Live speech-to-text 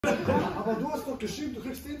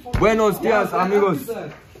Buenos dias, amigos.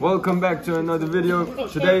 Welcome back to another video.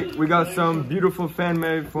 Today we got some beautiful fan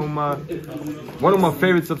mail from one of my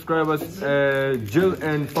favorite subscribers, Jill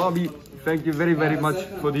and Fabi. Thank you very much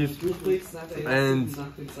for these. And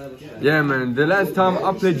yeah, man, the last time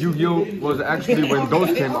I played Yu-Gi-Oh was actually when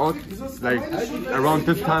Ghost came out, like around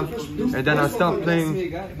this time, and then I stopped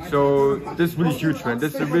playing. So this is really huge, man.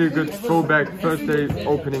 This is a really good throwback first day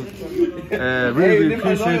opening. Really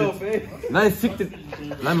appreciate it. Nein, sick it.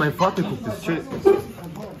 Nein, mein Vater guckt das. Chill.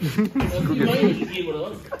 Guck jetzt.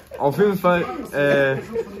 Auf jeden Fall,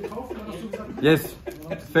 yes.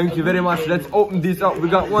 Thank you very much. Let's open these up. We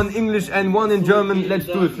got one English and one in German. Let's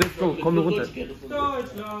do it. Let's go. Komm runter.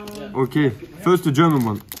 Okay, first the German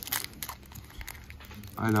one.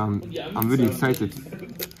 Alter, I'm really excited.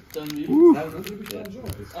 Okay.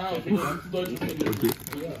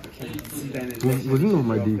 Wo sind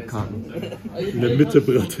nochmal die Karten? In der Mitte,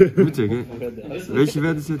 Bratte. Mitte, gell? Welche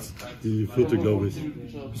wäre das jetzt? Die vierte, glaube ich.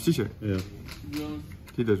 Bist du sicher? Ja.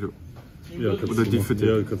 Die da so. Ja, kannst Oder du die machen. vierte?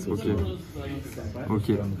 Ja, kannst du Okay.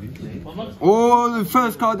 Okay. Oh, the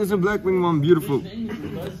first card is a Blackwing one. Beautiful.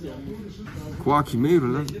 Quaki Meru,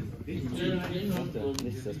 ne?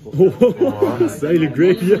 Oh, Seile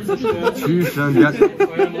Gravy. Tschüss, dann.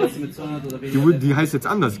 Die heißt jetzt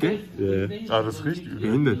anders, gell? Ja. Ah, das ist richtig übel.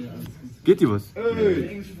 Behindert. Geht die was?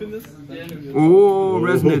 Oh,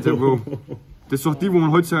 Resonator, Bro. Das ist doch die, wo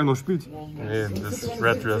man heutzutage noch spielt. Nee, das ist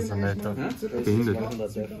Red Resonator. Behindert.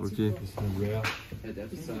 Okay.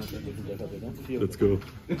 Let's go.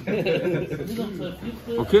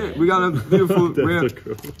 Okay, we got a beautiful rare.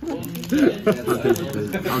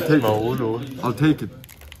 I'll take it.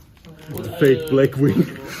 Fake Blackwing.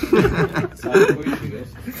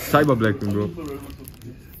 Cyber Blackwing, bro.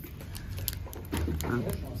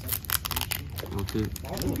 Okay.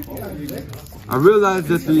 I realized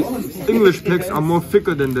that the English packs are more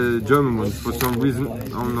thicker than the German ones for some reason. I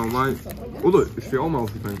don't know why. Oder, ich stehe auch mal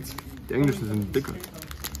aufgefallen. Die englischen sind dicker.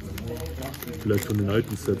 Vielleicht von den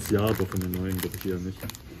alten Sets ja, aber von den neuen glaube ich eher nicht.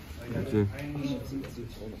 Okay.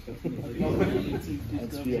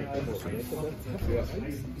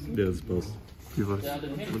 Ja, das passt. Wie war's?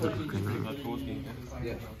 Oder? Keine Ahnung.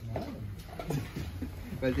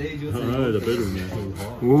 Ah, der Battle.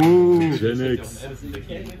 Oh. Gen X.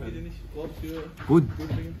 Gut,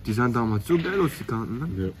 die sahen damals so geil aus, die Karten, ne?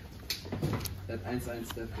 Ja.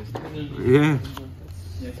 Yeah.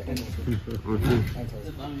 Okay.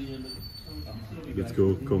 Let's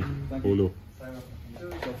go, komm. Holo.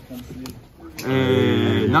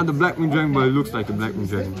 Not the Blackwing Dragon, but it looks like a Blackwing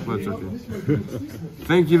Dragon, but it's okay.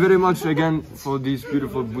 Thank you very much again for these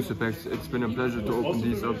beautiful booster packs. It's been a pleasure to open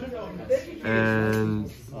these up.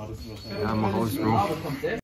 And I'm a host, bro.